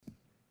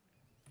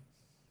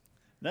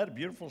Isn't that a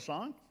beautiful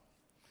song?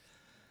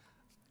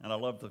 And I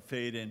love the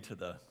fade into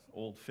the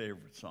old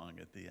favorite song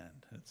at the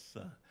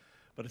end.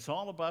 But it's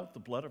all about the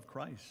blood of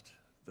Christ,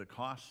 the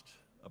cost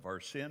of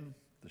our sin,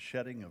 the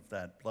shedding of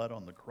that blood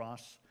on the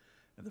cross,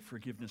 and the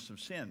forgiveness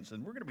of sins.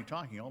 And we're going to be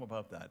talking all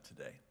about that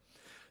today.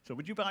 So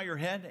would you bow your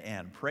head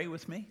and pray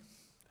with me?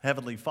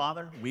 Heavenly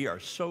Father, we are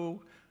so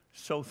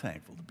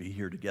thankful to be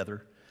here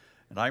together.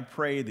 And I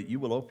pray that you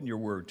will open your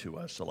word to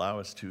us, allow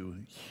us to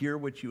hear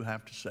what you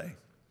have to say,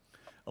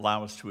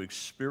 allow us to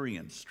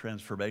experience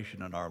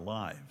transformation in our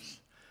lives,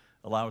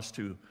 allow us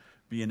to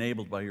be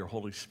enabled by your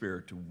Holy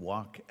Spirit to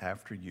walk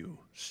after you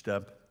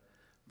step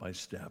by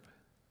step.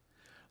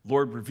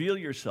 Lord, reveal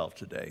yourself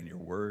today in your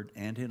word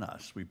and in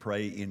us. We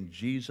pray in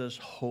Jesus'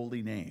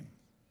 holy name.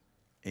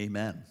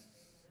 Amen.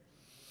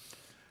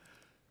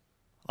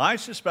 I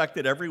suspect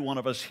that every one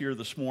of us here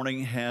this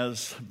morning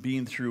has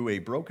been through a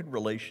broken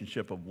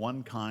relationship of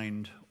one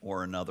kind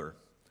or another.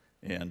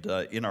 And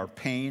in our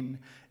pain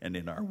and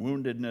in our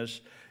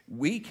woundedness,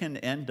 we can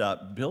end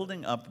up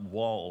building up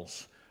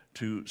walls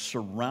to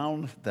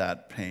surround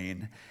that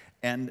pain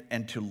and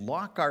to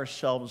lock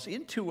ourselves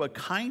into a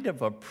kind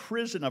of a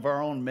prison of our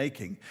own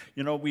making.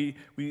 You know, we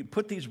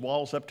put these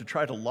walls up to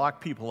try to lock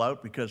people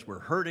out because we're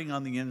hurting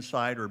on the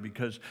inside or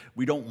because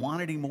we don't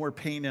want any more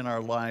pain in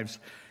our lives.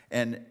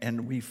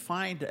 And we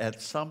find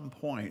at some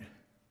point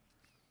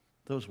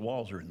those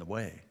walls are in the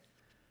way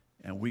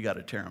and we got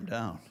to tear them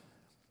down.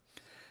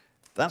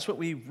 That's what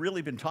we've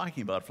really been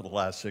talking about for the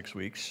last 6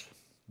 weeks.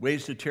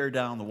 Ways to tear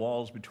down the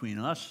walls between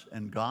us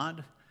and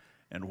God,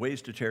 and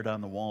ways to tear down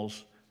the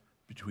walls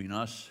between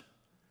us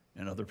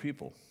and other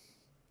people.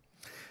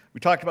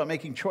 We talked about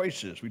making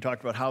choices. We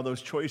talked about how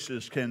those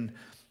choices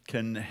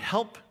can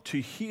help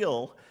to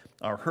heal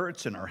our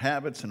hurts and our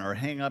habits and our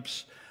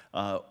hang-ups,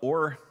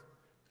 or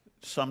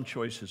some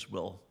choices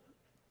will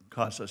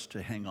cause us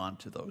to hang on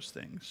to those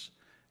things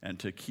and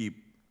to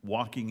keep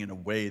walking in a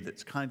way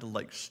that's kind of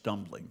like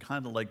stumbling,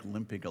 kind of like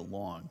limping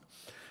along.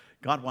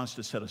 God wants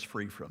to set us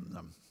free from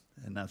them,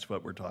 and that's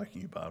what we're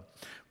talking about.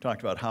 We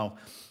talked about how,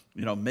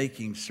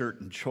 making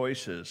certain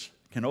choices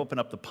can open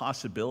up the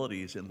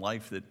possibilities in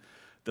life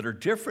that are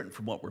different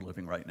from what we're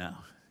living right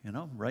now.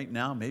 Right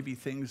now, maybe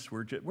things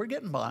we're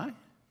getting by,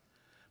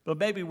 but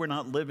maybe we're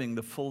not living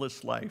the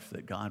fullest life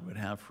that God would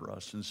have for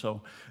us. And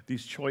so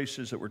these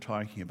choices that we're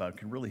talking about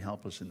can really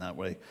help us in that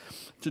way.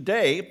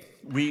 Today,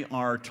 we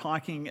are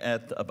talking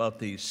about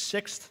the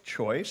sixth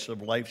choice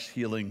of life's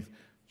healing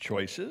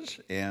choices.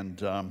 And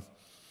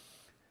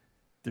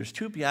there's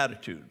two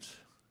Beatitudes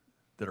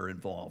that are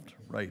involved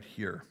right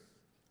here.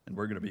 And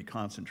we're going to be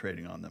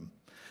concentrating on them.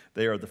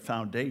 They are the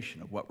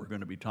foundation of what we're going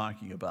to be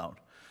talking about.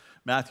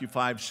 Matthew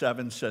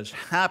 5:7 says,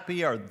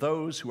 "Happy are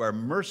those who are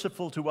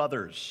merciful to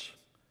others."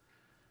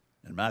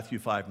 And Matthew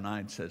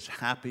 5:9 says,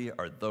 "Happy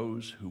are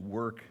those who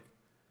work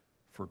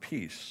for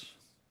peace."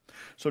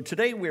 So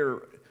today we're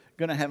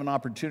going to have an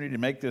opportunity to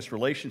make this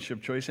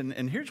relationship choice.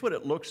 And here's what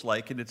it looks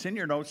like. And it's in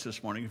your notes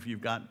this morning if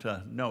you've got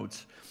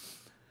notes.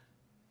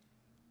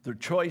 The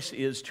choice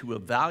is to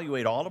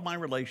evaluate all of my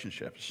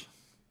relationships,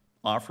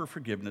 offer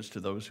forgiveness to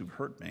those who've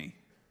hurt me,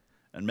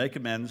 and make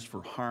amends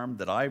for harm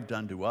that I've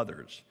done to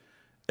others,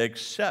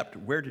 except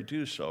where to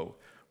do so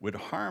would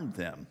harm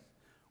them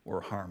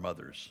or harm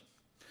others.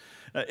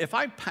 If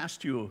I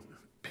passed you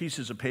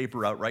pieces of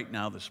paper out right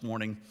now this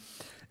morning,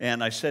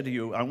 and I said to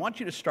you, I want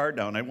you to start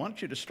down, I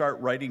want you to start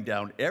writing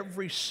down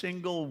every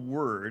single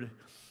word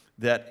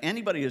that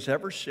anybody has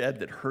ever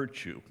said that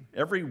hurt you,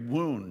 every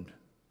wound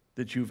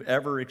that you've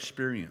ever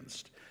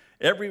experienced,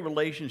 every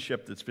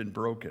relationship that's been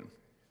broken,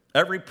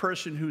 every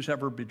person who's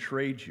ever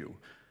betrayed you,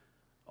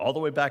 all the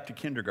way back to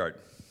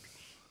kindergarten.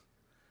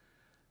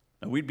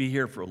 And we'd be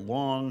here for a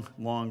long,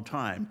 long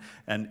time,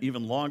 and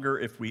even longer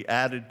if we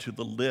added to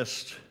the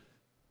list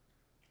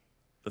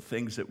the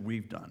things that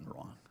we've done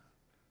wrong,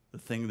 the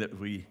things that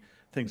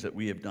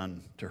we have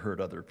done to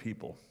hurt other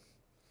people.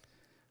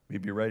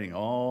 We'd be writing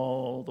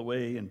all the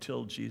way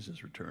until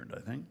Jesus returned, I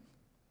think.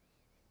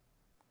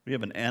 We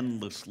have an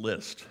endless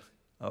list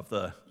of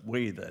the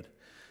way that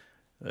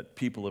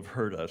people have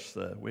hurt us,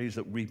 the ways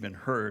that we've been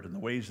hurt, and the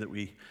ways that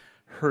we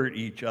hurt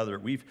each other.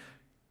 We've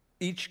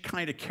each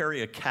kind of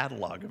carry a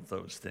catalog of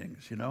those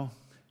things,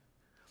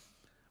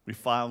 We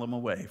file them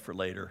away for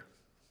later.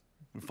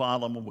 We file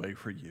them away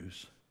for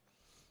use.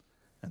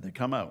 And they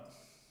come out.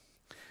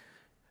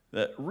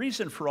 The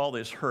reason for all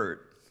this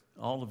hurt,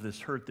 all of this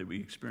hurt that we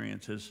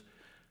experience is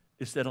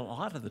that a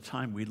lot of the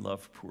time we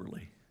love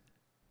poorly.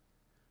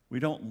 We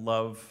don't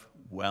love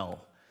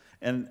well.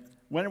 And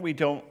when we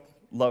don't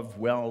love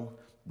well,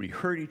 we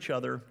hurt each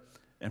other,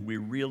 and we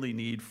really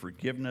need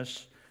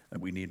forgiveness,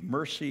 and we need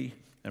mercy,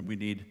 and we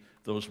need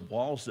those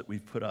walls that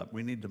we've put up.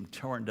 We need them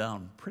torn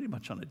down pretty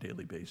much on a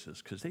daily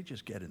basis because they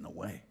just get in the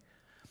way.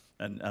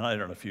 And I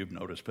don't know if you've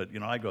noticed, but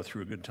I go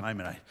through a good time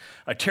and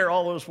I tear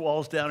all those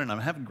walls down and I'm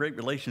having great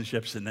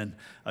relationships, and then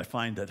I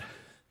find that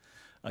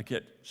I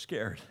get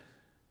scared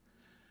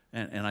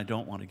and I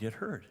don't want to get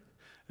hurt.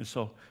 And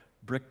so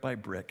brick by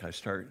brick, I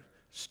start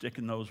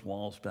sticking those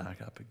walls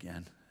back up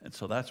again. And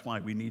so that's why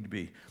we need to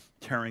be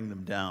tearing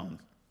them down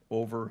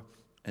over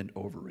and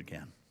over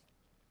again.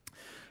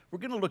 We're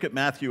going to look at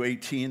Matthew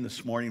 18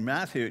 this morning.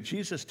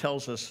 Jesus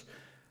tells us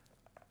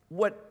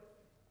what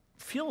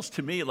feels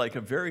to me like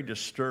a very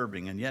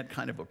disturbing and yet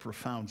kind of a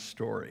profound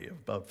story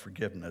about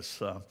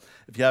forgiveness.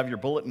 If you have your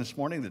bulletin this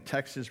morning, the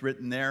text is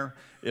written there.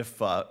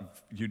 If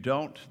you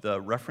don't,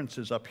 the reference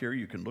is up here.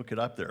 You can look it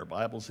up. There are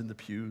Bibles in the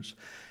pews.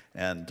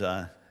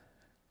 And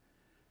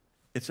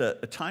it's a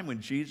time when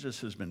Jesus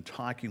has been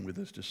talking with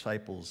his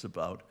disciples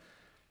about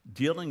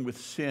dealing with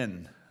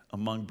sin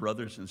among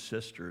brothers and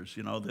sisters.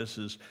 You know, this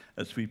is,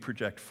 as we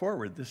project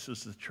forward, this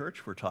is the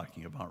church we're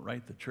talking about,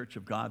 right? The church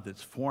of God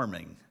that's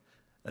forming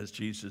as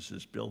Jesus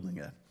is building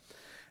it.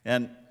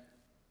 And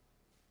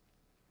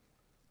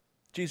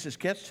Jesus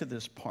gets to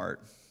this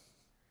part,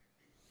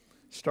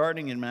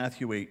 starting in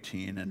Matthew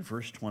 18 and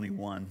verse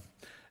 21,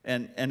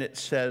 and it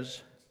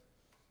says,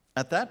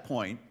 at that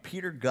point,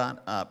 Peter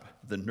got up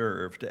the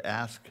nerve to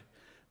ask,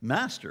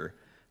 Master,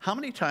 how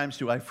many times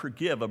do I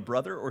forgive a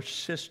brother or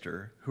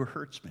sister who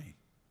hurts me?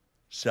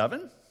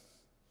 7?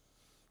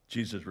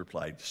 Jesus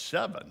replied,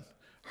 7?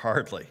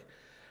 Hardly.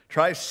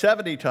 Try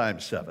 70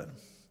 times 7.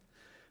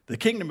 The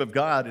kingdom of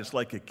God is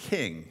like a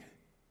king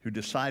who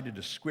decided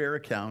to square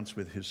accounts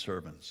with his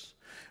servants.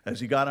 As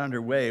he got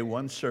underway,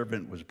 one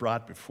servant was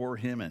brought before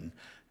him, and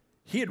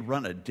he had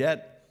run a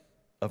debt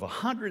of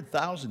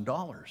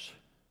 $100,000.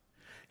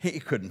 He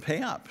couldn't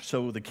pay up,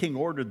 so the king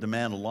ordered the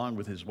man along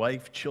with his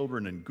wife,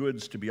 children, and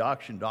goods to be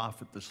auctioned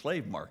off at the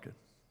slave market.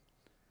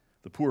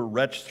 The poor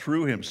wretch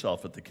threw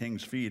himself at the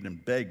king's feet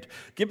and begged,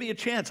 give me a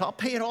chance, I'll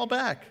pay it all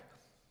back.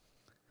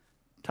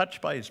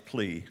 Touched by his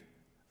plea,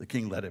 the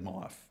king let him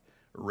off,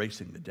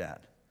 erasing the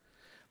debt.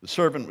 The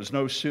servant was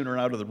no sooner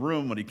out of the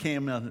room when he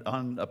came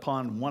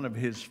upon one of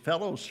his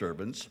fellow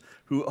servants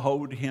who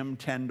owed him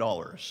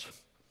 $10.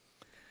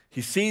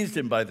 He seized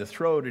him by the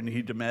throat and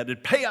he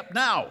demanded, pay up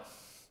now.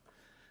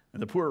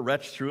 And the poor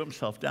wretch threw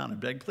himself down and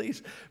begged,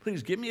 please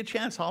give me a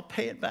chance, I'll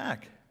pay it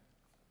back.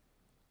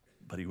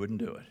 But he wouldn't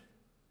do it.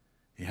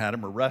 He had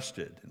him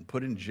arrested and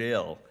put in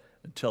jail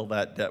until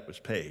that debt was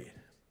paid.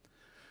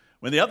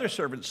 When the other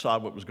servants saw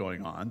what was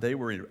going on, they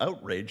were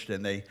outraged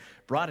and they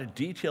brought a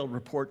detailed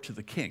report to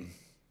the king.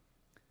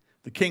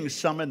 The king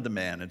summoned the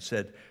man and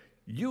said,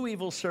 you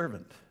evil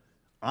servant,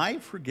 I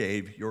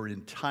forgave your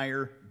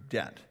entire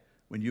debt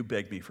when you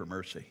begged me for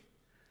mercy.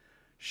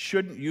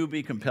 Shouldn't you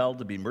be compelled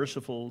to be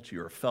merciful to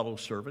your fellow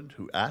servant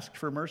who asked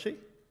for mercy?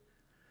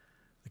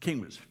 The king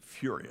was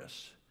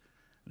furious.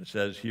 And it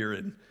says here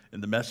in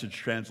the Message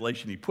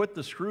translation, he put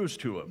the screws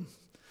to him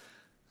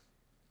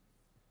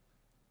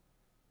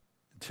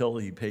until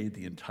he paid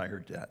the entire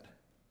debt.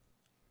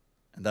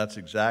 And that's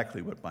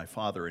exactly what my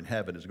Father in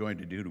heaven is going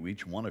to do to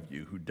each one of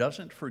you who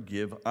doesn't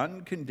forgive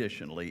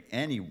unconditionally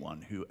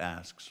anyone who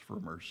asks for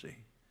mercy.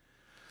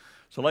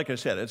 So like I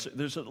said,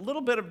 there's a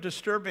little bit of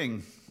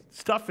disturbing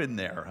stuff in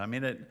there. I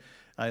mean,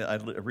 I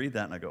read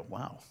that and I go,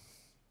 wow,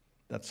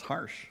 that's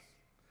harsh.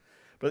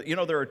 But, you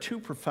know, there are two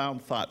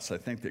profound thoughts, I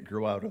think, that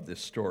grow out of this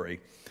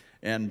story.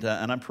 And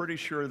I'm pretty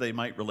sure they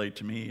might relate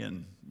to me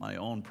and my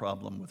own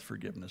problem with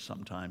forgiveness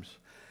sometimes,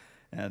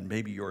 and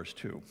maybe yours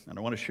too. And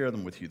I want to share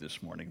them with you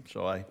this morning.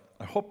 So I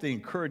hope they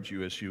encourage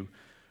you as you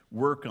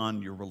work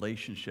on your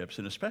relationships,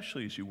 and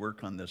especially as you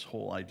work on this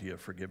whole idea of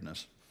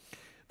forgiveness.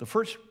 The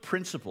first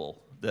principle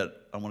that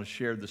I want to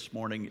share this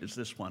morning is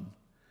this one.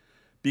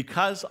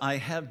 Because I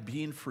have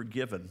been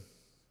forgiven,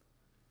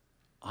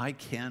 I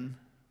can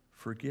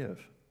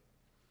forgive.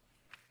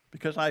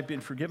 Because I've been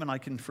forgiven, I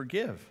can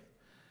forgive.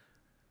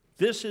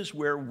 This is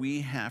where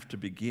we have to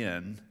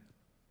begin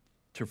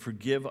to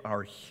forgive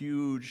our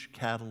huge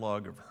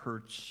catalog of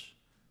hurts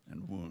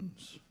and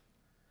wounds.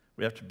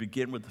 We have to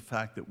begin with the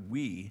fact that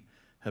we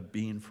have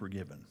been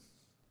forgiven.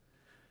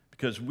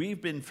 Because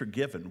we've been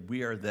forgiven,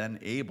 we are then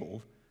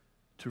able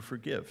to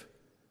forgive.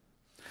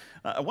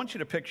 I want you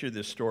to picture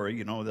this story,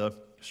 you know, the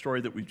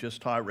story that we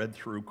just read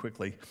through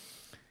quickly.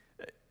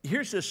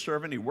 Here's this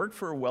servant, he worked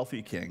for a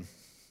wealthy king,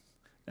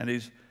 and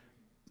he's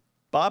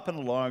bopping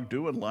along,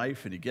 doing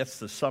life, and he gets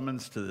the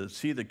summons to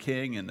see the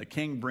king, and the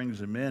king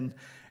brings him in,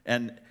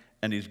 and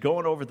he's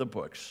going over the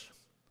books,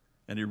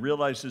 and he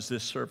realizes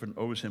this servant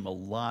owes him a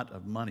lot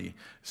of money. It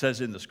says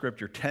in the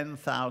scripture,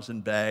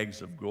 10,000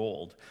 bags of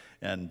gold,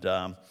 and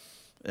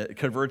it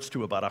converts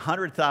to about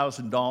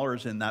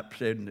 $100,000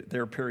 in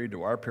their period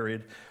to our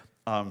period.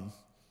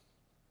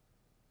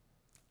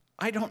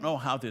 I don't know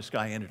how this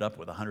guy ended up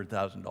with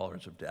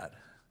 $100,000 of debt.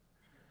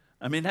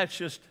 I mean, that's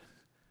just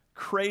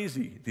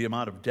crazy, the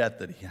amount of debt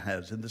that he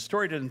has. And the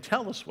story doesn't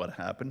tell us what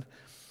happened,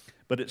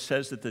 but it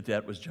says that the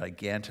debt was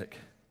gigantic.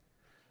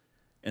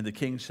 And the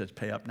king says,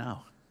 pay up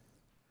now.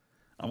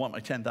 I want my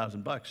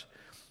 10,000 bucks.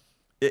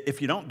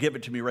 If you don't give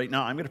it to me right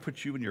now, I'm going to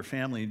put you and your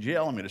family in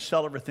jail. I'm going to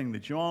sell everything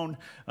that you own.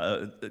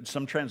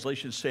 Some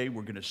translations say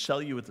we're going to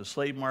sell you at the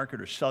slave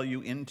market or sell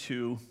you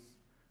into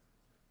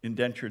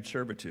indentured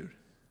servitude.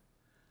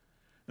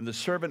 And the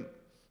servant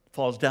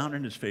falls down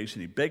on his face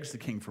and he begs the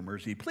king for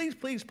mercy. Please,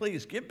 please,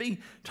 please, give me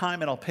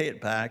time and I'll pay it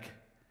back.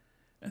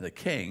 And the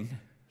king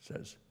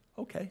says,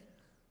 okay,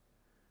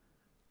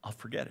 I'll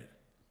forget it.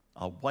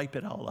 I'll wipe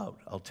it all out.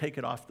 I'll take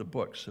it off the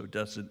book so it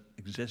doesn't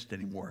exist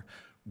anymore.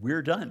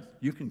 We're done.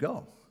 You can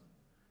go.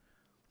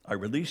 I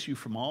release you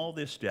from all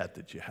this debt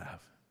that you have.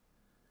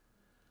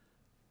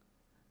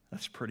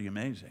 That's pretty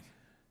amazing.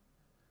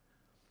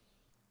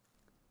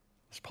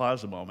 Let's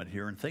pause a moment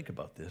here and think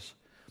about this.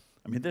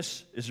 I mean,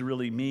 this is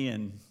really me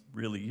and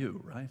really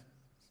you, right?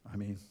 I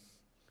mean,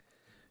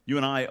 you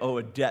and I owe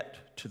a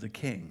debt to the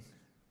King,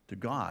 to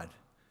God.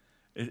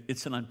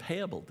 It's an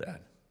unpayable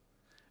debt.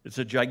 It's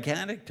a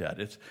gigantic debt.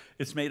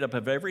 It's made up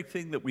of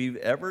everything that we've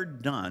ever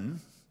done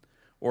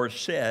or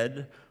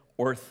said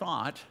or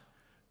thought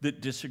that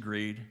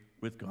disagreed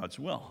with God's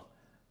will.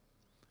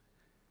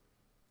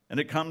 And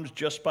it comes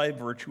just by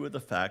virtue of the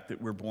fact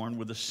that we're born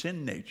with a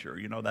sin nature.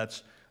 You know,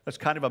 that's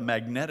kind of a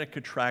magnetic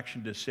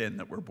attraction to sin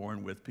that we're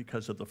born with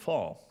because of the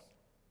fall.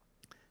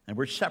 And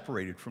we're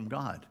separated from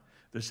God.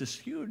 There's this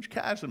huge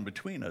chasm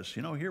between us.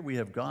 You know, here we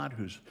have God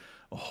who's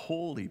a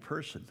holy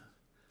person.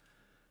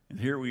 And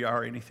here we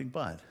are anything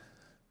but.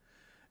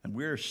 And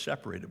we're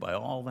separated by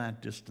all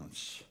that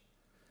distance.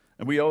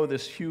 And we owe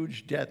this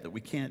huge debt that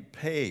we can't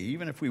pay.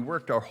 Even if we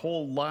worked our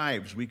whole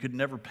lives, we could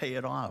never pay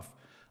it off,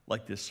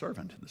 like this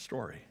servant in the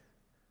story.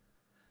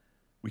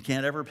 We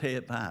can't ever pay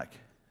it back.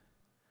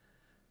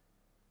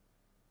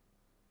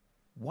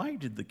 Why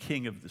did the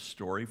king of the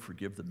story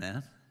forgive the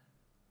man?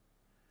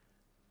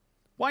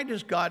 Why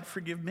does God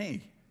forgive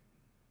me?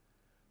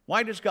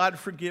 Why does God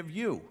forgive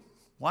you?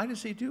 Why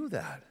does he do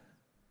that?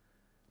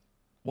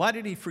 Why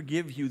did he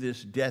forgive you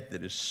this debt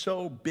that is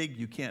so big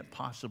you can't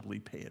possibly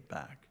pay it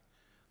back?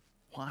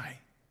 Why?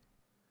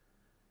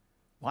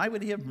 Why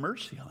would he have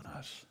mercy on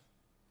us?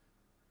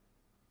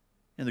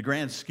 In the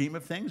grand scheme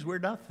of things, we're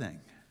nothing.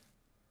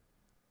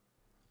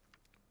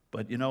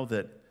 But you know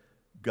that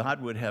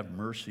God would have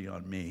mercy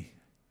on me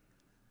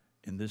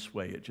in this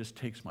way. It just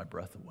takes my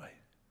breath away.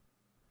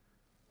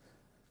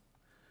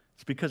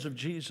 It's because of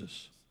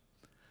Jesus.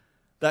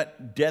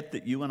 That debt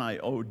that you and I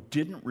owe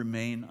didn't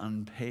remain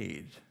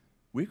unpaid.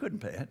 We couldn't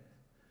pay it,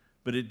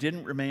 but it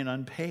didn't remain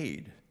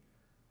unpaid.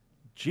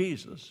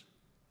 Jesus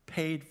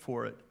paid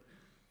for it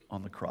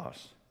on the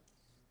cross.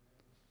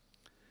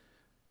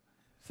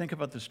 Think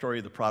about the story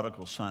of the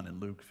prodigal son in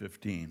Luke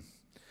 15.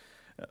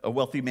 A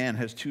wealthy man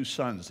has two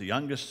sons. The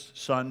youngest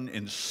son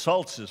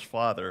insults his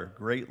father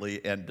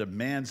greatly and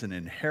demands an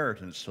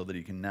inheritance so that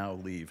he can now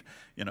leave.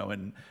 You know,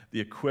 and the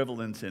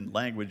equivalent in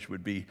language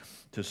would be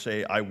to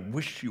say, I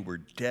wish you were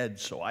dead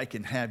so I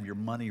can have your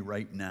money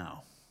right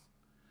now.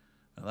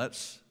 Now,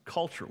 that's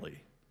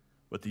culturally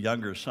what the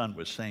younger son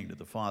was saying to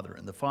the father.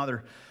 And the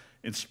father,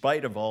 in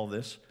spite of all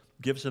this,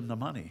 gives him the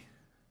money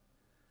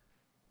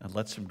and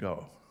lets him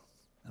go.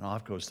 And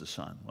off goes the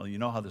son. Well, you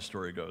know how the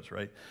story goes,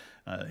 right?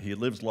 He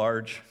lives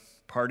large,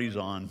 parties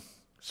on,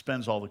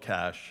 spends all the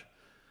cash,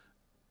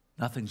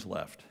 nothing's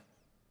left.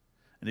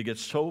 And he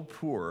gets so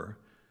poor,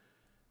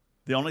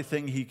 the only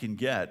thing he can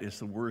get is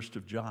the worst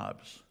of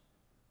jobs.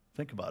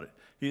 Think about it.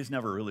 He's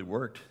never really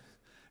worked.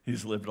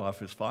 He's lived off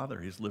his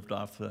father. He's lived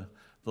off the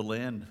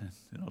land,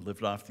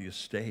 lived off the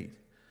estate.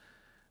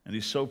 And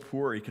he's so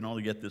poor he can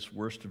only get this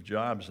worst of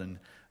jobs, and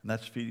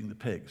that's feeding the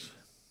pigs.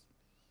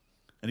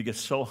 And he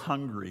gets so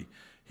hungry,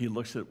 he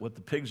looks at what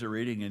the pigs are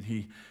eating, and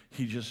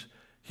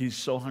he's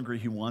so hungry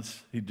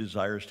he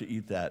desires to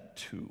eat that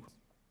too.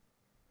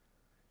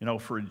 You know,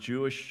 for a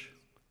Jewish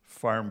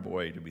farm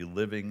boy to be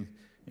living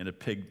in a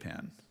pig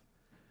pen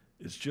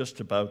is just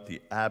about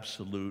the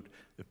absolute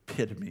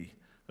epitome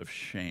of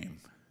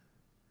shame.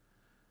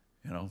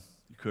 You know,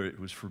 it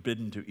was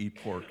forbidden to eat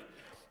pork.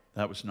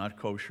 That was not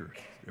kosher.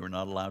 They were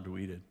not allowed to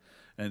eat it.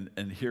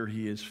 And here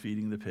he is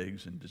feeding the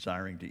pigs and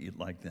desiring to eat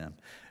like them.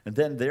 And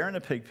then there in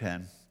a pig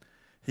pen,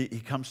 he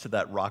comes to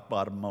that rock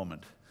bottom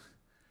moment.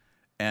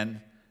 And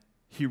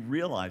he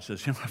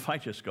realizes, if I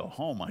just go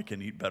home, I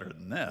can eat better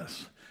than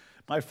this.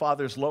 My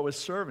father's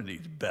lowest servant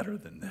eats better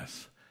than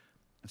this.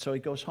 And so he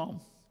goes home.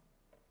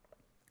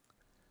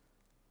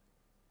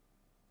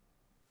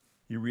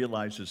 He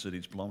realizes that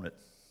he's blown it.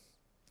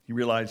 He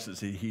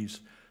realizes that he's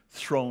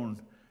thrown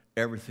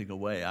everything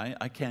away.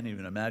 I can't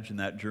even imagine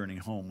that journey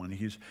home when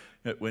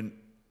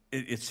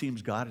it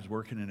seems God is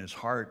working in his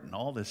heart and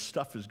all this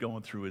stuff is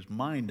going through his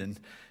mind,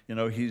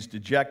 and he's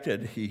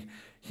dejected.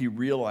 He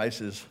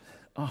realizes,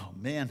 oh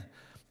man,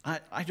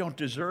 I don't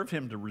deserve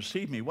him to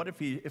receive me. What if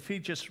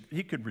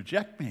he could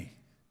reject me?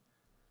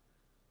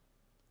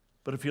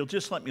 But if he'll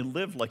just let me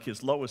live like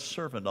his lowest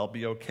servant, I'll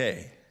be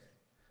okay.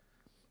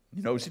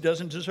 He knows he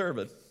doesn't deserve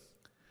it.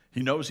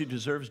 He knows he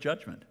deserves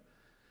judgment.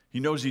 He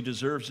knows he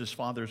deserves his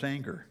father's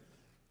anger.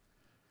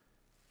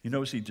 He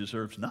knows he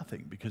deserves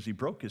nothing because he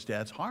broke his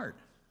dad's heart.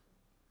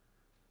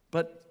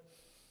 But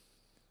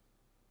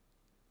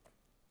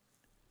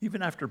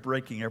even after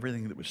breaking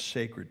everything that was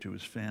sacred to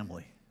his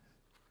family,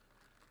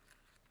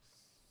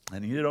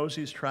 and he knows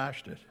he's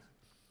trashed it,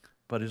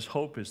 but his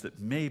hope is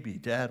that maybe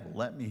Dad will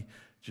let me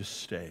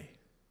just stay.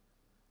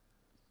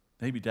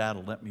 Maybe Dad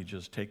will let me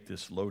just take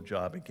this low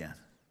job again.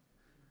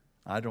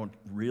 I don't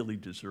really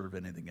deserve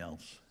anything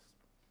else.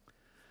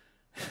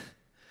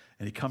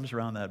 And he comes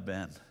around that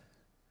bend.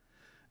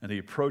 And he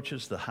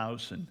approaches the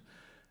house, and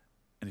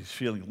he's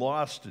feeling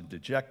lost and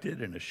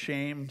dejected and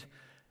ashamed.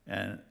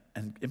 And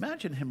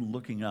imagine him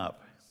looking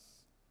up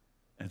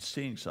and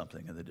seeing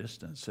something in the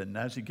distance. And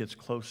as he gets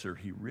closer,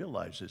 he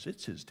realizes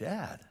it's his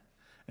dad.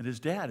 And his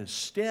dad is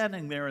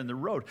standing there in the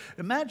road.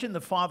 Imagine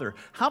the father.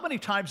 How many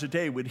times a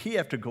day would he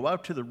have to go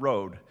out to the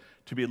road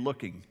to be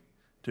looking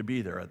to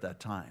be there at that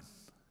time?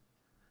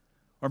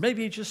 Or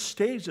maybe he just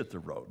stays at the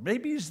road.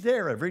 Maybe he's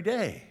there every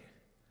day.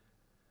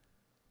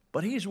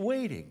 But he's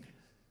waiting.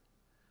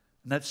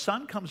 And that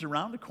son comes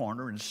around the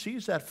corner and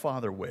sees that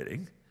father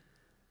waiting.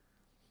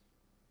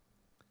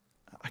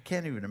 I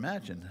can't even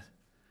imagine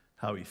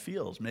how he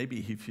feels.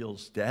 Maybe he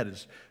feels dad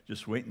is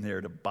just waiting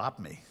there to bop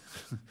me.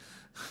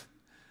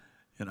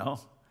 You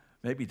know,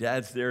 maybe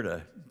dad's there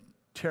to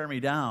tear me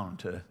down,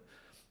 to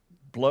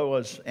blow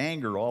his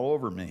anger all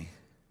over me.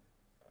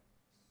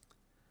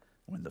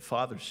 When the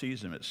father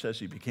sees him, it says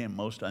he became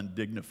most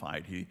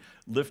undignified. He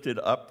lifted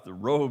up the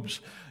robes,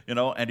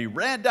 and he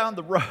ran down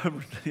the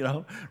road,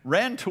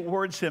 ran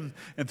towards him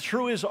and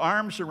threw his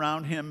arms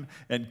around him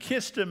and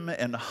kissed him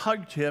and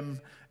hugged him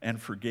and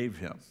forgave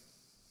him.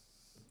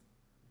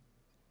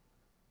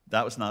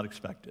 That was not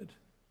expected.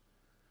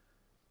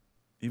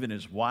 Even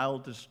his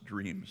wildest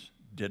dreams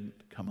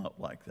didn't come out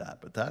like that.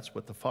 But that's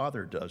what the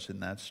father does in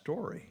that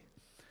story.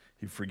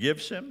 He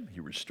forgives him, he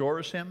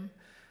restores him,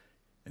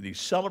 and he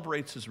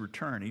celebrates his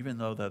return, even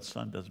though that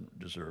son doesn't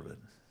deserve it.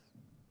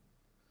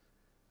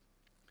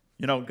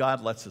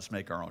 God lets us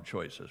make our own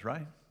choices,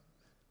 right?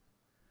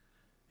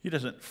 He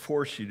doesn't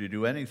force you to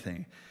do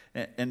anything.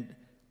 And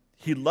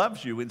he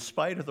loves you in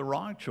spite of the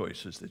wrong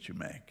choices that you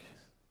make,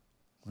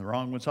 the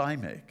wrong ones I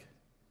make.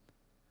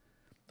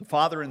 The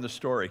father in the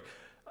story,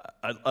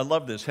 I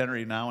love this.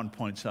 Henry Nouwen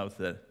points out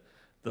that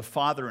the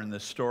father in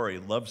this story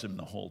loves him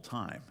the whole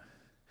time.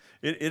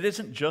 It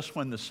isn't just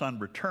when the son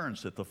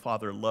returns that the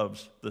father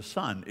loves the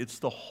son. It's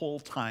the whole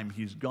time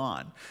he's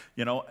gone.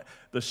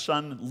 The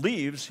son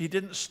leaves. He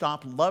didn't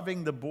stop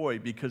loving the boy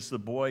because the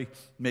boy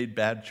made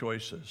bad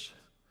choices.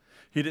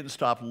 He didn't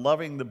stop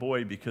loving the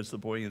boy because the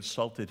boy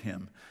insulted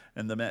him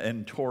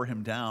and tore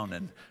him down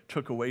and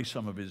took away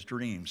some of his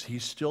dreams. He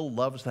still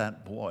loves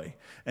that boy,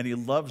 and he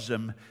loves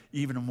him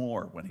even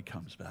more when he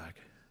comes back.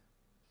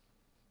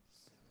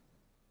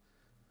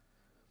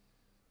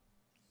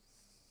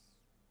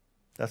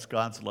 That's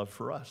God's love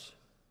for us.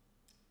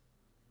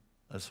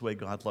 That's the way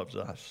God loves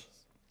us.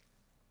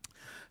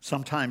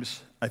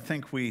 Sometimes I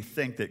think we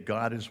think that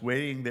God is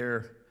waiting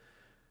there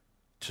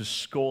to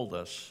scold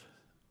us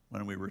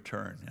when we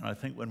return. I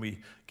think when we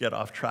get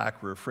off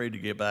track, we're afraid to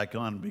get back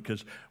on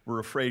because we're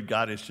afraid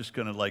God is just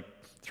going to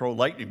throw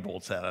lightning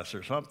bolts at us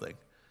or something.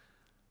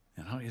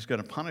 He's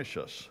going to punish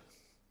us,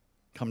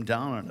 come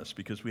down on us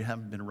because we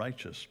haven't been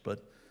righteous.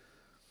 But,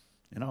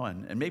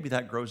 and maybe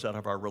that grows out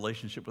of our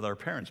relationship with our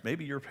parents.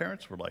 Maybe your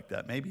parents were like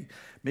that.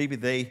 Maybe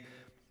they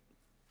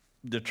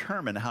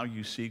determine how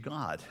you see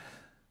God.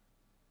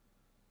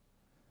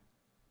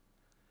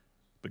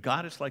 But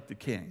God is like the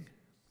king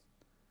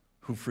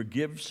who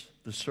forgives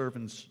the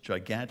servant's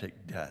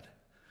gigantic debt.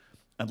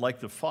 And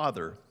like the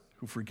father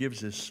who forgives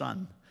his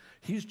son,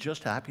 he's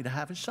just happy to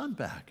have his son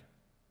back.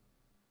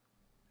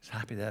 He's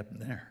happy to have him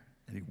there.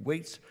 And he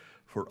waits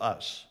for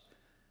us.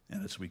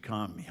 And as we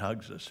come, he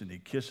hugs us and he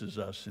kisses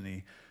us and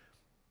he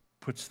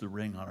puts the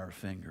ring on our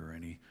finger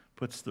and he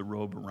puts the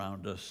robe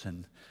around us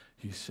and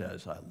he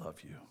says, I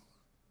love you.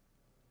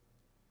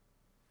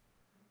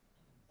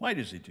 Why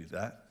does he do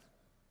that?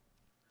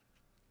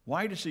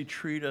 Why does he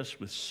treat us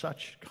with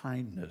such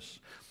kindness?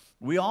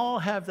 We all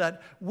have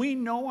that. We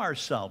know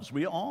ourselves.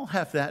 We all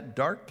have that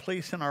dark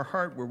place in our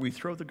heart where we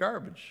throw the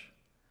garbage.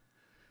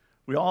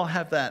 We all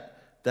have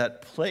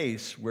that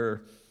place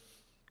where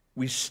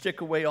we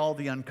stick away all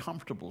the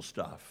uncomfortable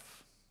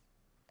stuff.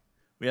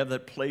 We have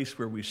that place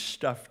where we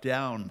stuff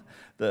down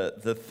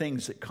the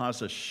things that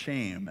cause us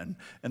shame.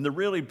 And the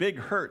really big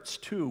hurts,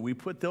 too, we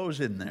put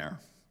those in there.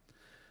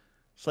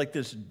 It's like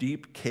this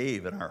deep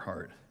cave in our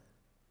heart.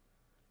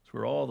 It's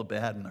where all the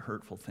bad and the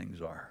hurtful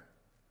things are.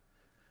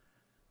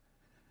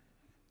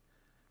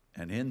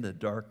 And in the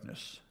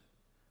darkness,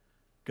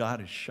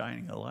 God is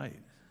shining a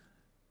light.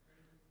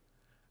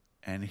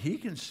 And he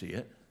can see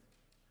it,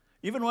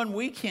 even when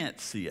we can't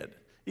see it,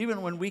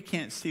 even when we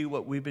can't see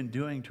what we've been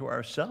doing to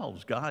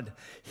ourselves. God,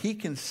 he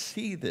can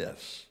see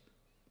this.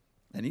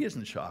 And he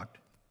isn't shocked.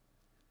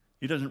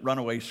 He doesn't run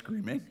away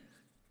screaming.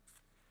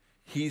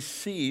 He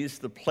sees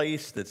the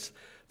place that's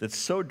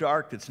so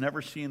dark that's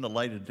never seen the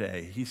light of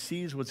day. He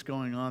sees what's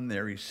going on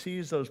there. He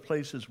sees those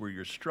places where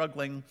you're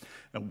struggling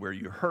and where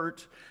you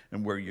hurt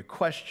and where you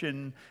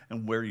question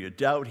and where you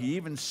doubt. He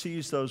even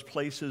sees those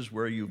places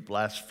where you've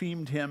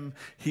blasphemed him.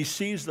 He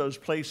sees those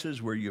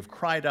places where you've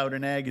cried out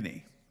in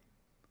agony.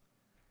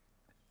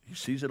 He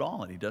sees it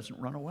all and he doesn't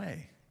run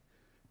away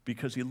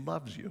because he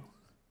loves you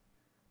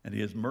and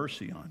he has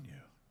mercy on you.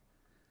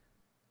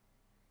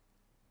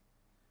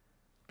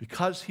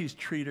 Because he's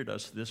treated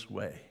us this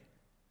way,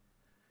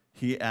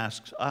 he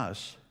asks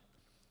us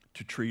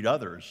to treat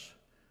others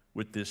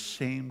with this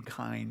same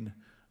kind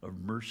of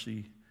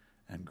mercy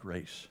and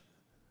grace.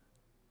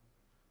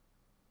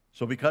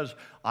 So because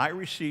I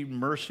received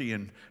mercy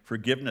and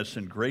forgiveness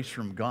and grace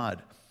from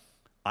God,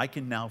 I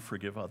can now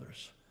forgive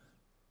others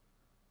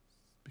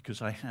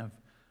because I have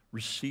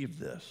received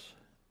this.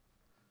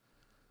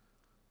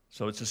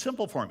 So it's a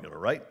simple formula,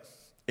 right?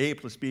 A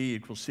plus B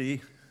equals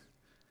C.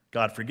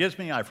 God forgives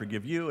me, I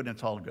forgive you, and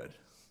it's all good.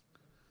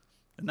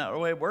 Isn't that the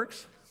way it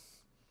works?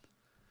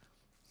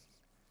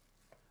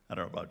 I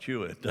don't know about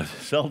you, it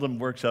seldom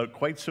works out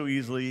quite so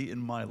easily in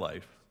my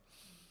life.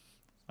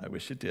 I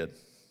wish it did.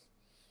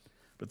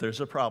 But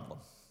there's a problem.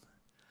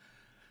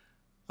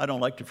 I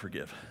don't like to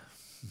forgive.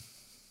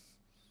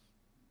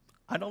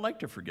 I don't like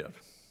to forgive.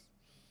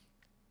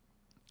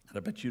 And I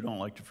bet you don't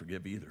like to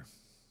forgive either.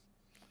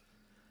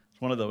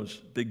 It's one of those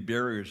big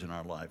barriers in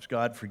our lives.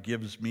 God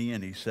forgives me,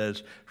 and he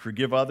says,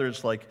 forgive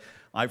others like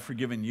I've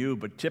forgiven you.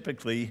 But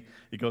typically,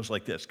 it goes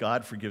like this.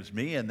 God forgives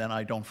me, and then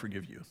I don't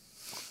forgive you.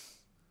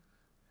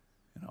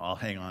 I'll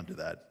hang on to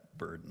that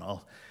burden.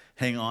 I'll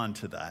hang on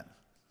to that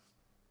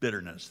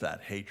bitterness,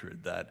 that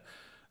hatred, that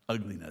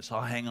ugliness.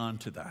 I'll hang on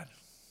to that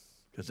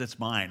because it's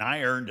mine.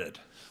 I earned it.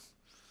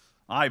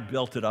 I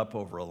built it up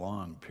over a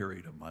long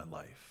period of my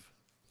life.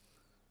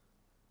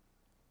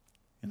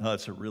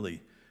 That's a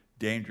really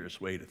dangerous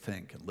way to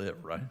think and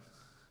live, right?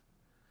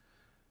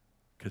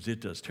 Because it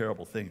does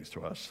terrible things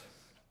to us.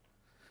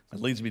 It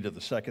leads me to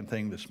the second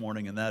thing this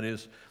morning, and that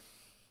is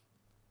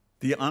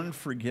the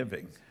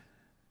unforgiving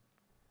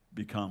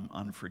become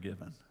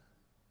unforgiven.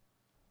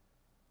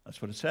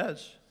 That's what it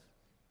says.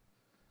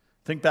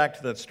 Think back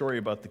to that story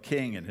about the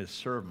king and his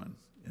servant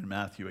in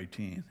Matthew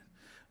 18.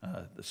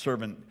 The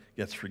servant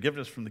gets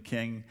forgiveness from the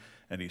king,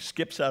 and he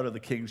skips out of the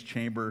king's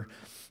chamber,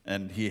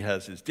 and he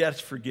has his debts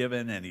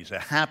forgiven, and he's a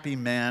happy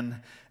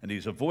man, and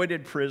he's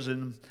avoided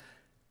prison,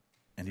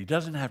 and he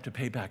doesn't have to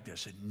pay back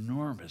this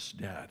enormous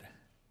debt.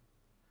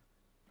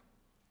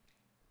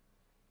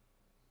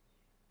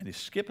 And he's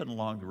skipping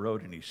along the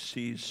road, and he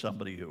sees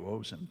somebody who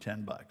owes him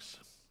 $10.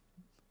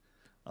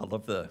 I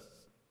love the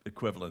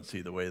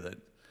equivalency, the way that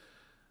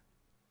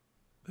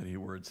he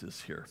words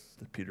this here,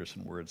 that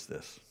Peterson words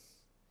this.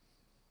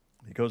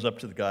 He goes up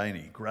to the guy, and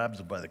he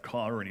grabs him by the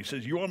collar, and he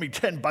says, you owe me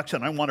 $10,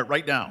 and I want it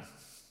right now.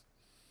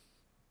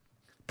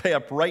 Pay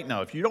up right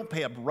now. If you don't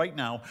pay up right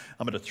now,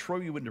 I'm going to throw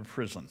you into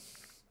prison.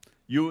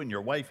 You and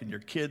your wife and your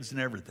kids and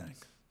everything.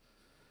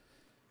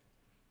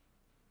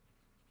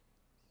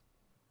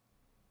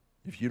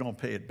 If you don't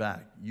pay it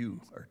back, you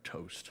are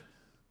toast.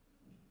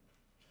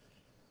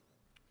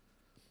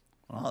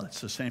 Well,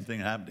 it's the same thing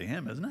that happened to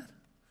him, isn't it?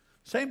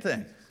 Same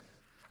thing.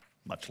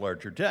 Much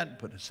larger debt,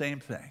 but the same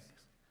thing.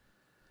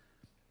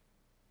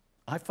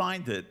 I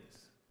find that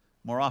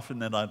more often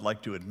than I'd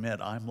like to admit,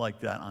 I'm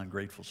like that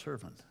ungrateful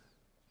servant.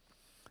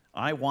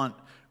 I want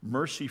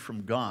mercy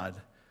from God.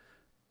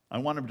 I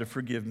want him to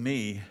forgive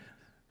me.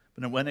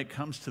 But when it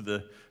comes to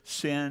the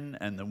sin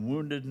and the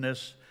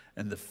woundedness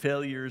and the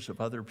failures of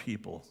other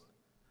people,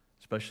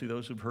 especially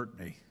those who've hurt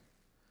me,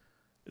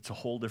 it's a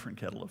whole different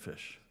kettle of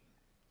fish.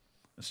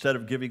 Instead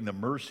of giving the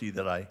mercy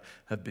that I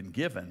have been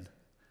given,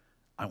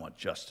 I want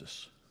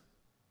justice.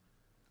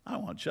 I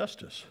want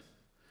justice.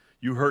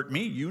 You hurt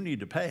me, you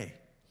need to pay.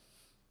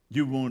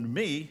 You wound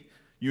me,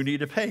 you need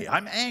to pay.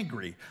 I'm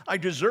angry. I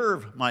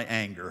deserve my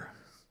anger.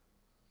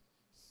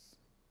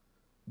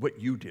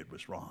 What you did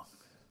was wrong.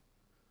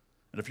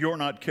 And if you're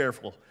not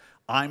careful,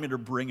 I'm going to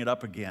bring it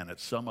up again at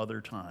some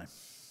other time,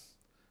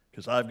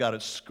 because I've got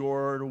it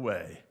scored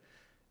away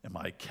in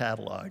my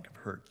catalog of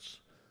hurts.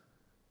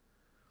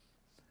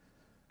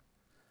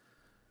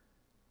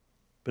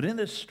 But in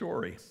this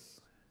story,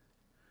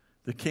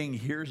 the king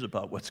hears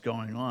about what's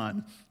going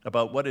on,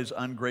 about what his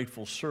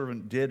ungrateful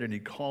servant did, and he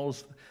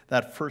calls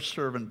that first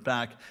servant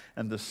back,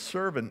 and the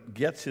servant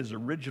gets his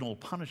original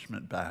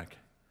punishment back,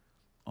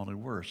 only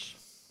worse.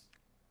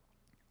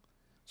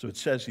 So it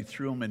says he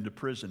threw him into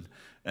prison,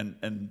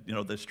 and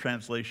this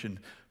translation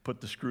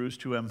put the screws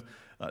to him.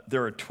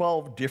 There are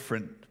 12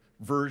 different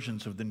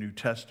versions of the New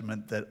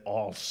Testament that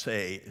all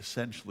say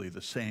essentially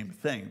the same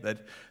thing,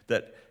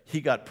 that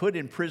he got put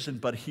in prison,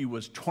 but he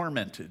was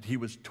tormented, he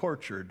was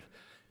tortured.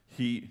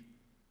 He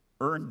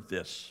earned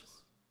this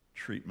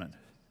treatment.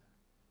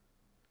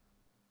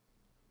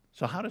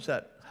 So how does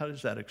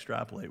that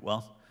extrapolate?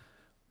 Well,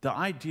 the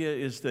idea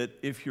is that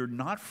if you're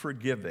not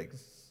forgiving,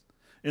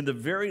 in the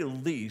very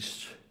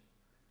least,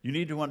 you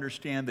need to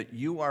understand that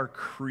you are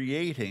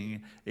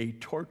creating a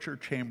torture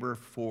chamber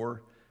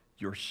for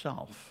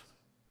yourself.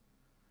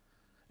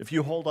 If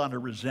you hold on to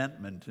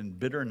resentment and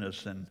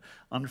bitterness and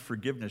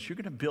unforgiveness, you're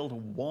going to build a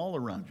wall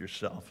around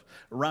yourself,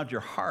 around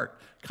your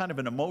heart, kind of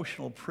an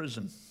emotional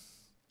prison.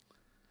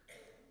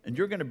 And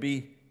you're going to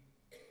be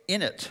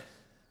in it.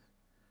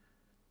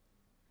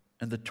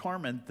 And the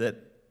torment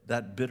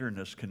that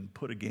bitterness can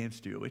put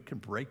against you, it can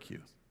break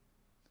you.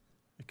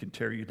 It can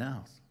tear you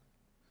down.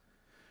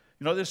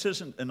 This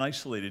isn't an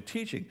isolated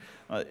teaching.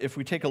 If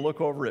we take a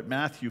look over at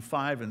Matthew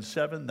 5 and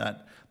 7,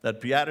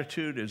 that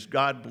beatitude is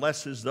God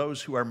blesses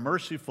those who are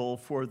merciful,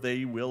 for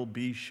they will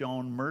be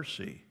shown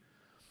mercy.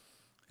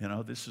 You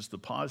know, this is the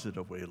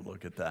positive way to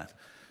look at that.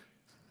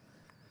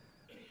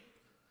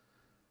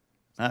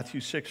 Matthew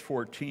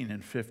 6:14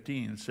 and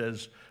 15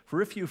 says,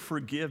 "For if you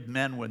forgive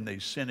men when they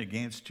sin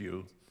against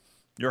you,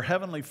 your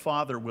heavenly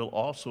Father will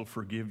also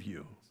forgive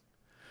you.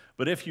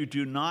 But if you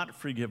do not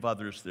forgive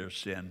others their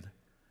sin,"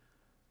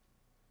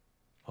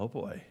 oh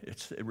boy,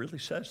 it really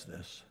says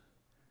this,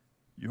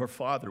 "your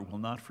Father will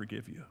not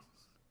forgive you."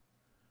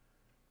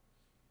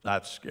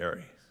 That's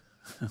scary.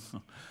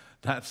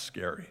 That's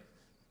scary.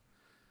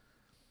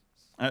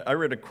 I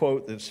read a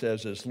quote that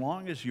says, "As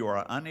long as you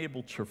are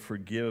unable to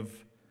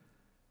forgive,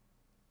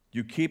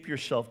 you keep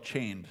yourself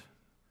chained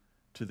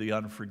to the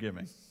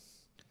unforgiving."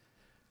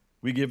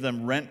 We give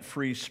them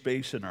rent-free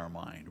space in our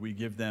mind. We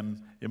give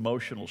them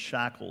emotional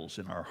shackles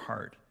in our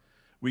heart.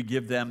 We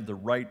give them the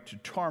right to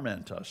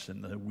torment us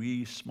in the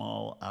wee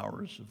small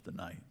hours of the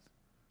night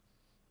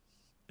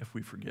if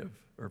we forgive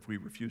or if we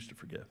refuse to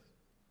forgive.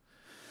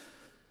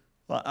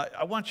 Well,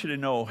 I want you to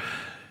know,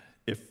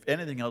 if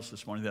anything else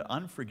this morning, that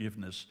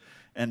unforgiveness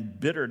and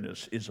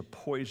bitterness is a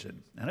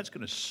poison, and it's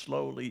going to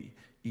slowly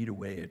eat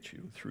away at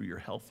you through your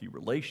healthy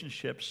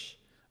relationships,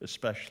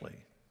 especially.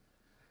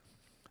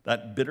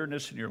 That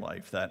bitterness in your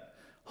life, that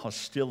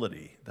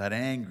hostility, that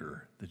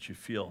anger that you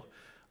feel,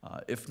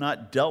 if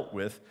not dealt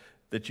with,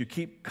 that you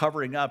keep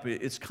covering up,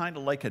 it's kind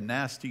of like a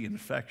nasty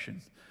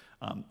infection.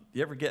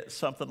 You ever get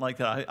something like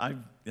that? I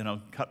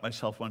cut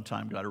myself one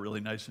time, got a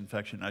really nice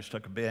infection, and I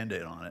stuck a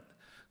Band-Aid on it.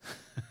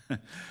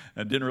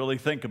 I didn't really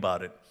think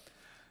about it.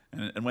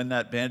 And when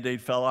that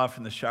Band-Aid fell off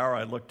in the shower,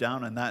 I looked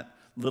down, and that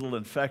little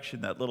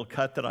infection, that little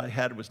cut that I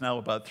had was now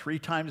about 3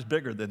 times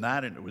bigger than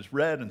that, and it was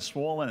red and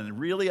swollen and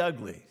really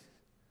ugly.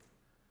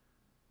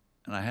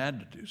 And I had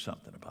to do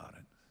something about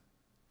it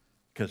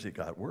because it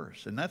got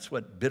worse. And that's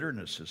what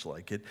bitterness is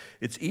like.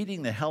 It's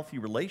eating the healthy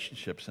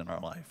relationships in our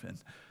life. And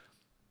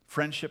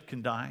friendship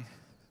can die,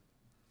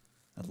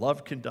 and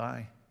love can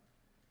die,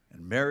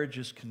 and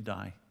marriages can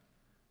die.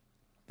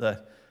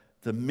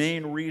 The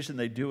main reason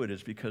they do it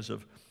is because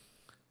of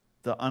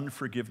the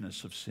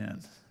unforgiveness of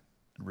sin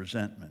and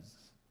resentment.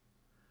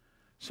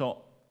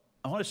 So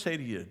I want to say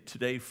to you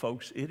today,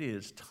 folks, it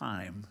is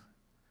time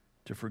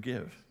to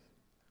forgive.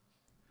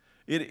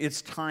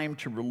 It's time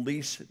to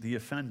release the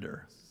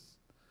offender.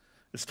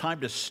 It's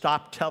time to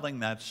stop telling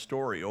that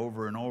story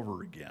over and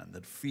over again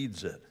that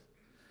feeds it.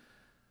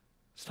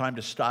 It's time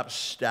to stop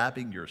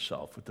stabbing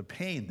yourself with the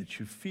pain that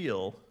you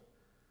feel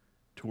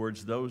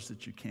towards those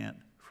that you can't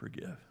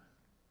forgive.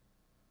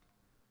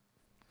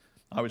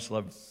 I always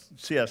love,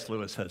 C.S.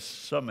 Lewis has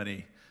so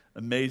many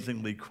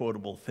amazingly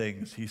quotable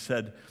things. He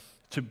said,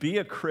 "To be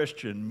a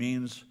Christian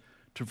means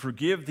to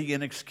forgive the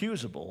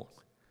inexcusable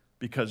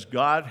because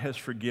God has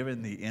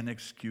forgiven the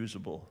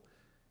inexcusable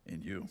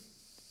in you."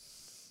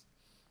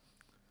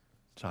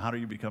 So how do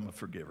you become a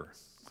forgiver?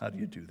 How do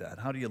you do that?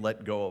 How do you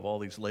let go of all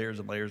these layers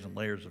and layers and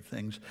layers of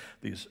things,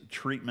 these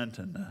treatment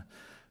and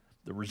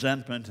the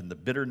resentment and the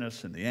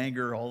bitterness and the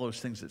anger, all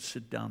those things that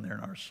sit down there in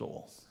our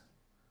soul?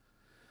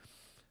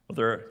 Well,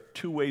 there are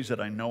 2 ways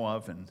that I know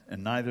of,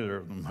 and neither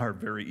of them are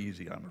very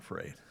easy, I'm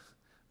afraid.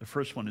 The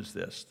first one is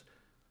this.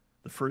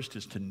 The first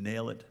is to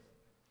nail it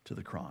to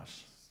the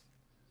cross.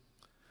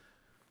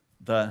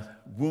 The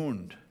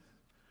wound,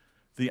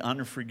 the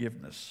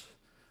unforgiveness,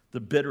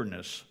 the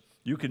bitterness,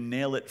 you can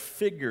nail it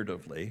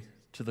figuratively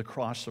to the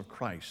cross of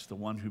Christ, the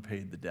one who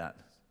paid the debt.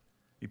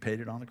 He paid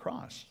it on the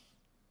cross.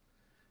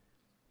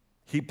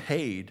 He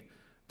paid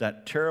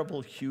that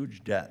terrible,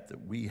 huge debt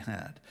that we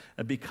had.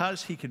 And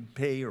because he could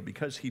pay, or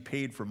because he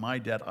paid for my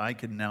debt, I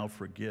can now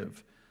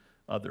forgive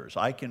others.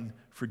 I can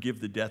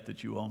forgive the debt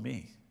that you owe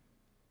me.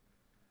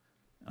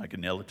 I can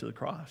nail it to the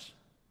cross.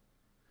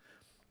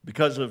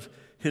 Because of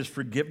his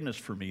forgiveness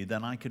for me,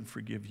 then I can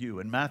forgive you.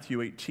 In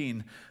Matthew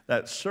 18,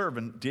 that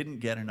servant didn't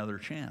get another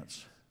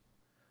chance.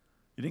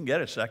 He didn't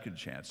get a second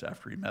chance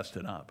after he messed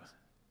it up.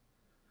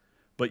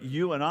 But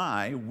you and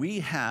I,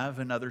 we have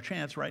another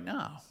chance right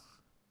now.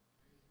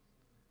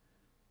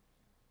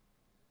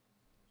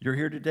 You're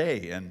here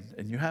today,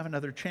 and you have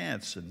another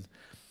chance, and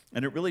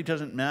it really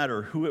doesn't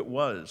matter who it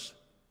was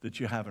that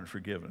you haven't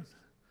forgiven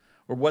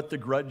or what the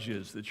grudge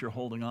is that you're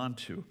holding on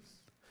to.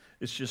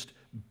 It's just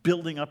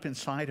building up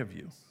inside of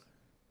you.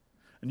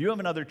 And you have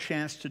another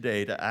chance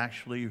today to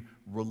actually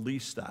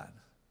release that,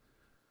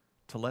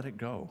 to let it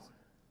go.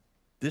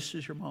 This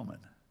is your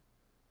moment.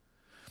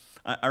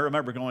 I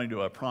remember going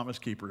to a Promise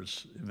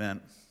Keepers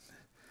event,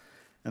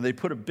 and they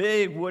put a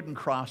big wooden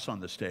cross on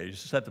the stage.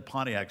 It's at the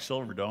Pontiac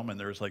Silverdome, and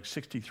there was like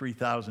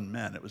 63,000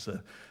 men. It was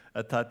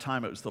at that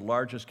time, it was the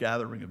largest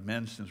gathering of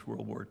men since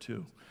World War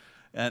II.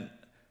 And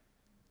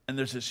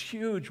there's this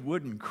huge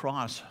wooden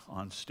cross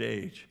on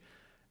stage.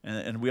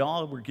 And we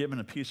all were given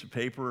a piece of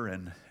paper,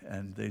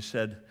 and they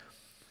said,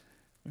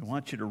 "We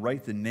want you to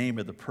write the name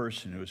of the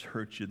person who has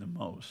hurt you the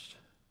most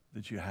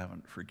that you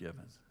haven't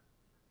forgiven.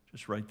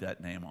 Just write that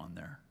name on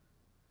there."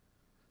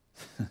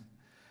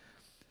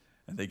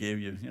 And they gave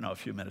you, a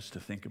few minutes to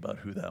think about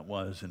who that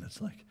was, and it's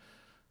like,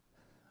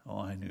 Oh,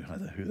 I knew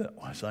who that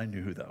was. I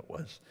knew who that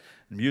was.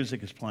 The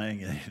music is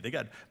playing. And they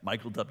got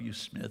Michael W.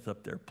 Smith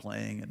up there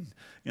playing, and,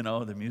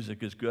 the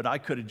music is good. I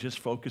could have just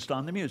focused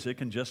on the music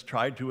and just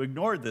tried to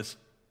ignore this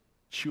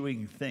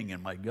chewing thing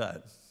in my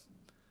gut.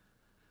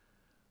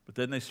 But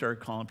then they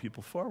started calling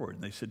people forward,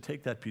 and they said,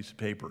 take that piece of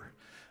paper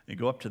and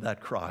go up to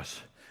that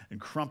cross and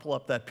crumple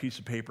up that piece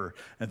of paper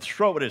and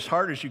throw it as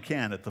hard as you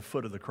can at the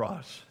foot of the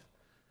cross.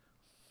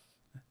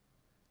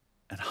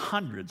 And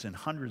hundreds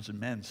of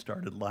men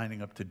started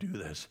lining up to do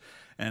this.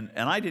 And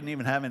I didn't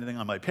even have anything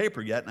on my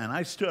paper yet, and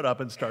I stood up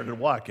and started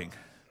walking.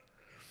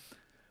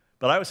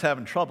 But I was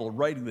having trouble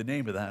writing the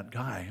name of that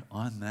guy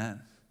on that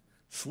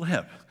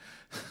slip.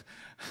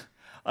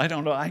 I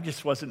don't know,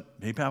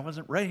 maybe I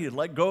wasn't ready to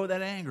let go of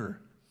that anger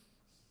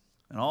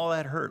and all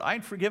that hurt.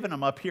 I'd forgiven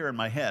him up here in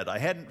my head. I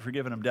hadn't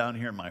forgiven him down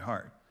here in my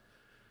heart.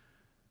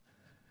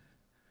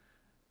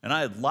 And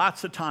I had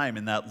lots of time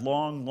in that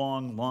long,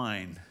 long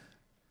line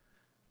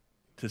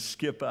to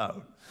skip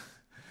out.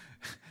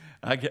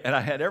 And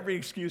I had every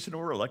excuse in the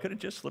world. I could have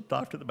just slipped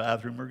off to the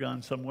bathroom or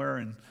gone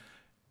somewhere,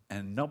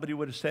 and nobody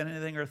would have said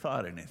anything or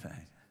thought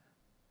anything.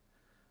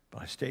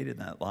 But I stayed in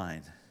that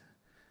line.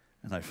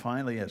 And I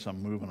finally, as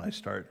I'm moving,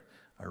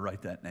 I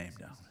write that name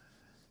down.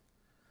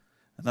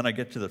 And then I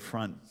get to the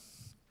front.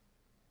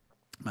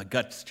 My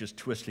gut's just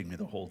twisting me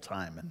the whole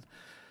time. And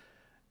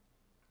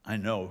I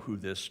know who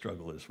this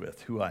struggle is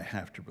with, who I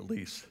have to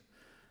release.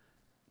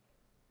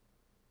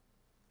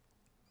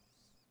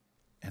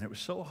 And it was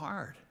so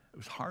hard. It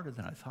was harder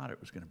than I thought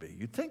it was going to be.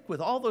 You'd think with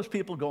all those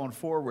people going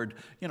forward,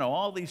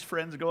 all these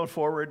friends going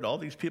forward, and all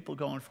these people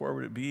going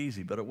forward, it'd be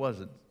easy, but it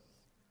wasn't.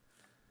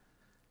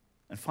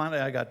 And finally,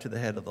 I got to the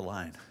head of the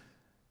line.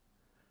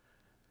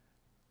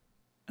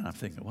 And I'm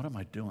thinking, what am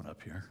I doing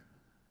up here?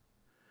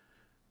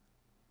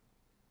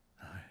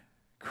 And I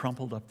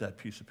crumpled up that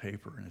piece of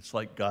paper, and it's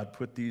like God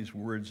put these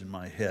words in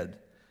my head.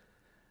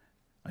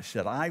 I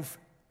said, I've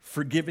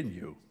forgiven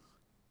you,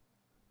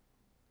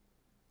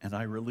 and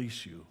I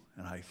release you.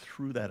 And I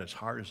threw that as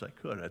hard as I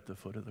could at the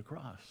foot of the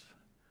cross.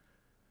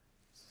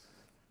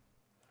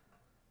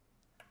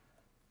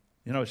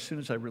 As soon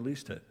as I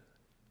released it,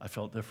 I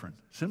felt different.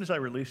 As soon as I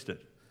released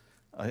it,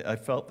 I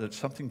felt that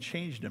something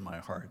changed in my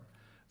heart,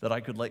 that I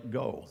could let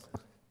go.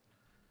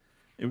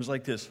 It was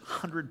like this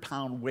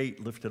 100-pound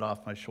weight lifted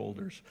off my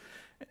shoulders.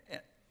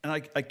 And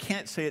I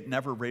can't say it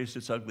never raised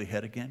its ugly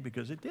head again,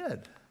 because it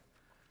did.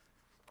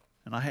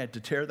 And I had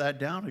to tear that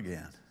down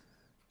again.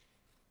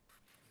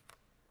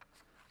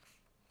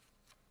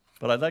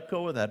 But I let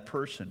go of that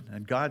person,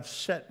 and God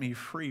set me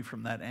free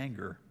from that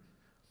anger.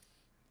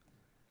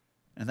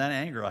 And that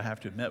anger, I have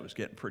to admit, was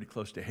getting pretty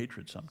close to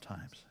hatred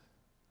sometimes.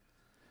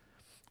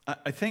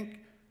 I think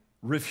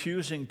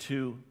refusing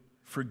to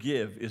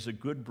forgive is a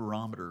good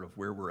barometer of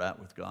where we're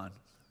at with God.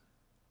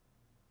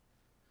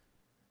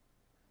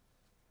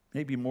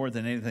 Maybe more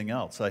than anything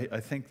else. I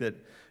think that,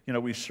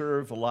 we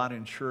serve a lot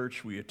in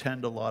church. We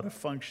attend a lot of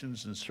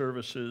functions and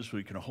services.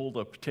 We can hold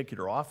a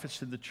particular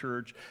office in the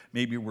church.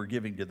 Maybe we're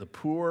giving to the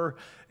poor,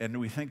 and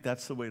we think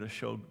that's the way to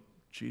show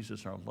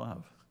Jesus our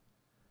love.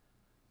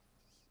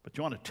 But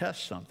you want to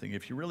test something.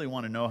 If you really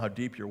want to know how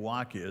deep your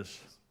walk is,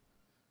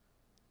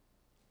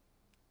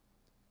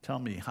 tell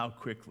me how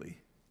quickly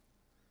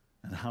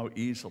and how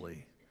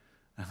easily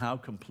and how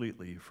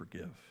completely you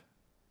forgive.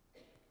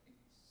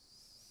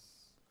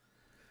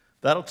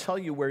 That'll tell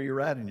you where you're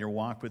at in your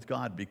walk with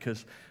God,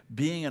 because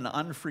being an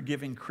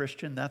unforgiving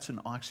Christian, that's an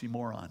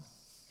oxymoron.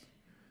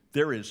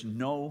 There is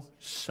no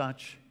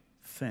such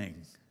thing.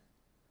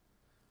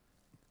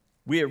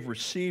 We have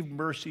received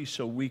mercy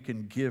so we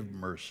can give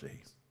mercy.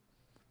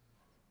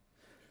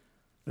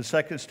 The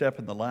second step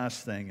and the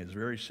last thing is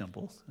very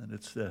simple, and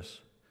it's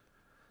this.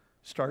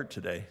 Start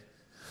today.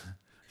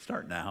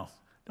 Start now.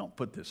 Don't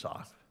put this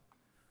off.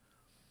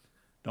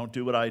 Don't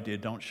do what I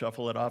did. Don't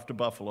shuffle it off to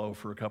Buffalo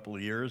for a couple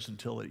of years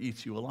until it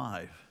eats you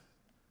alive.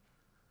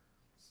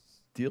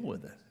 Deal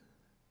with it.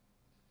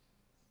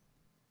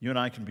 You and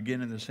I can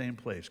begin in the same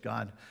place.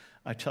 God,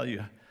 I tell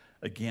you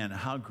again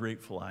how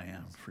grateful I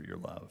am for your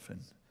love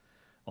and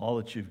all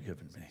that you've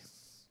given me.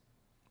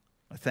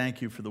 I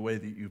thank you for the way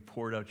that you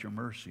poured out your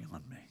mercy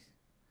on me,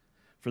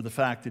 for the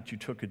fact that you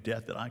took a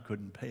debt that I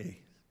couldn't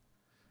pay.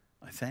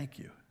 I thank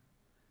you.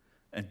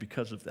 And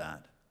because of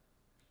that,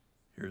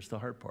 here's the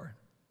hard part.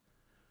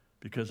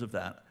 Because of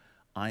that,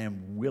 I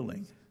am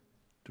willing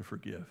to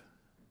forgive.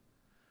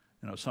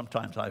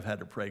 Sometimes I've had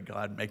to pray,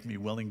 God, make me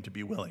willing to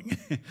be willing.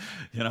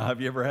 Have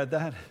you ever had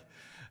that?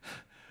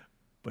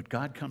 But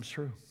God comes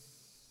through.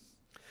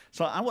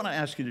 So I want to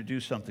ask you to do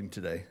something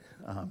today.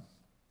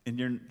 In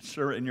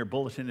your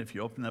bulletin, if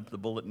you open up the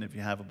bulletin, if you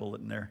have a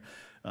bulletin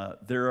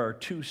there are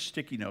 2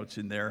 sticky notes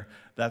in there.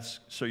 That's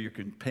so your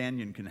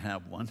companion can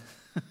have one.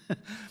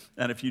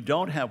 And if you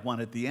don't have one,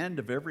 at the end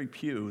of every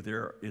pew,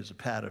 there is a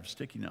pad of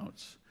sticky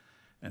notes.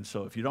 And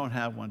so if you don't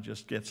have one,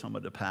 just get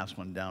someone to pass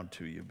one down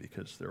to you,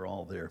 because they're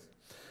all there.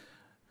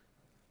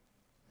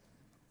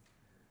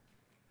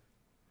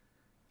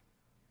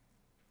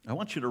 I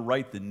want you to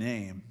write the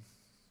name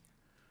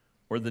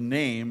or the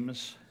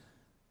names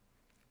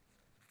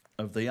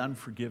of the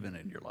unforgiven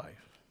in your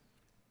life.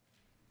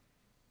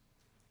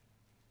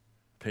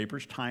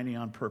 Paper's tiny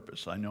on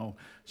purpose. I know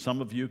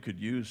some of you could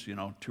use,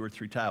 2 or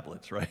 3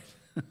 tablets, right?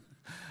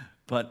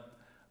 But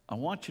I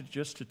want you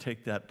just to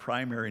take that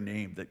primary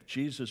name that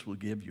Jesus will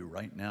give you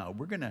right now.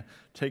 We're going to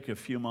take a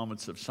few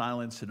moments of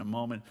silence in a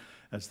moment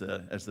as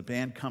the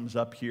band comes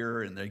up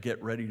here and they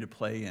get ready to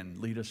play and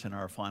lead us in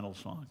our final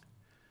song.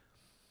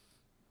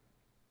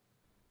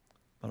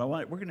 But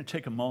we're going to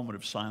take a moment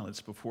of silence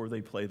before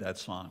they play that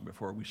song,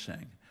 before we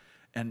sing,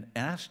 and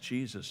ask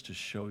Jesus to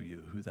show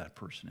you who that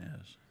person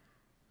is.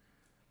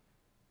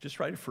 Just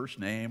write a first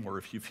name, or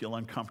if you feel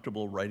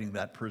uncomfortable writing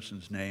that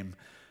person's name,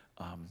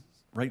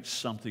 write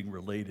something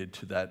related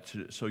to that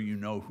so you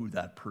know who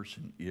that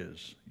person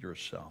is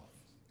yourself.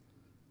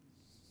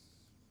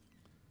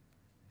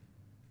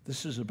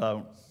 This is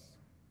about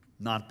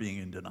not being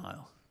in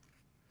denial.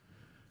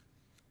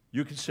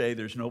 You could say,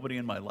 there's nobody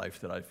in my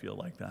life that I feel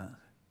like that.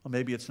 Well,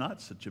 maybe it's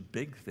not such a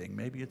big thing.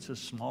 Maybe it's a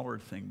smaller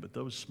thing, but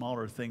those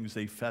smaller things,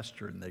 they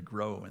fester and they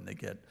grow and they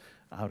get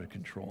out of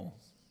control.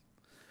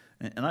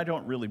 And I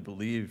don't really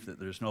believe that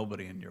there's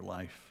nobody in your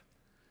life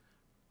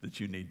that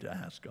you need to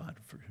ask God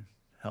for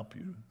help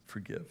you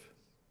forgive.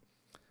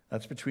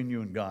 That's between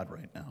you and God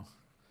right now.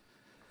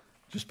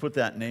 Just put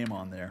that name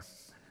on there.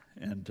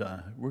 And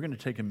we're going to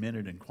take a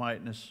minute in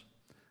quietness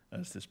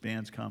as this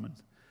band's coming.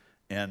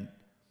 And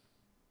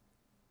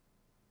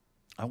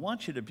I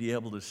want you to be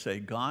able to say,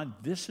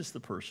 God, this is the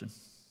person.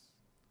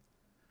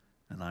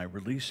 And I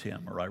release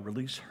him or I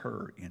release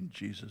her in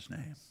Jesus'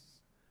 name.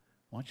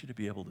 I want you to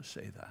be able to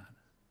say that.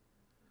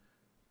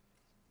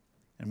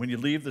 And when you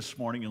leave this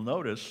morning, you'll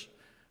notice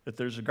that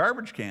there's a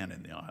garbage can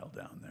in the aisle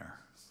down there.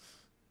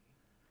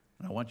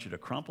 And I want you to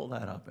crumple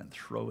that up and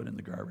throw it in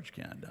the garbage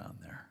can down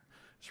there.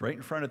 It's right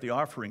in front of the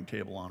offering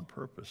table on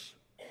purpose,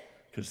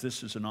 because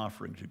this is an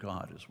offering to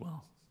God as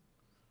well.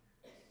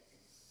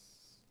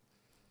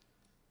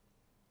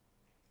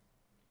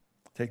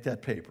 Take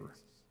that paper,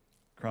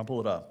 crumple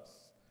it up,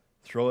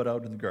 throw it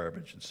out in the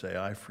garbage, and say,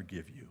 I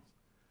forgive you.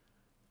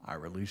 I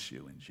release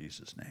you in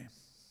Jesus' name.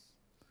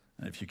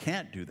 And if you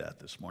can't do that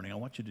this morning, I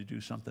want you to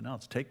do something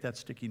else. Take that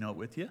sticky note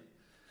with you,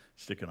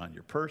 stick it on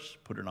your purse,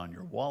 put it on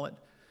your wallet.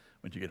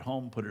 When you get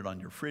home, put it on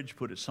your fridge,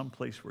 put it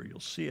someplace where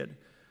you'll see it,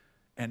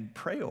 and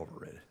pray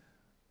over it.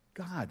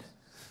 God,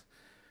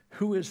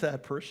 who is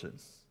that person?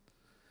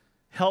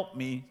 Help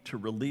me to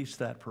release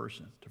that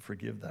person, to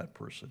forgive that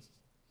person,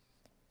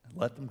 and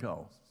let them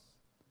go.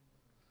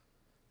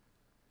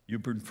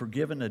 You've been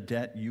forgiven a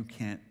debt you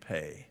can't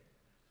pay,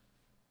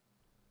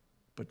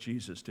 but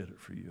Jesus did it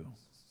for you.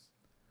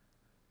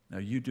 Now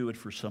you do it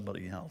for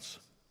somebody else.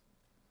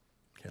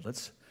 Okay,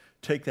 let's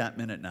take that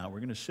minute now. We're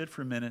going to sit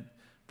for a minute,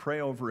 pray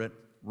over it,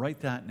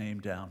 write that name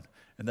down,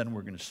 and then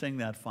we're going to sing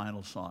that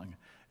final song.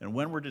 And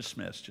when we're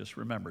dismissed, just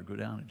remember, go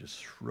down and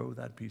just throw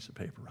that piece of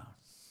paper out.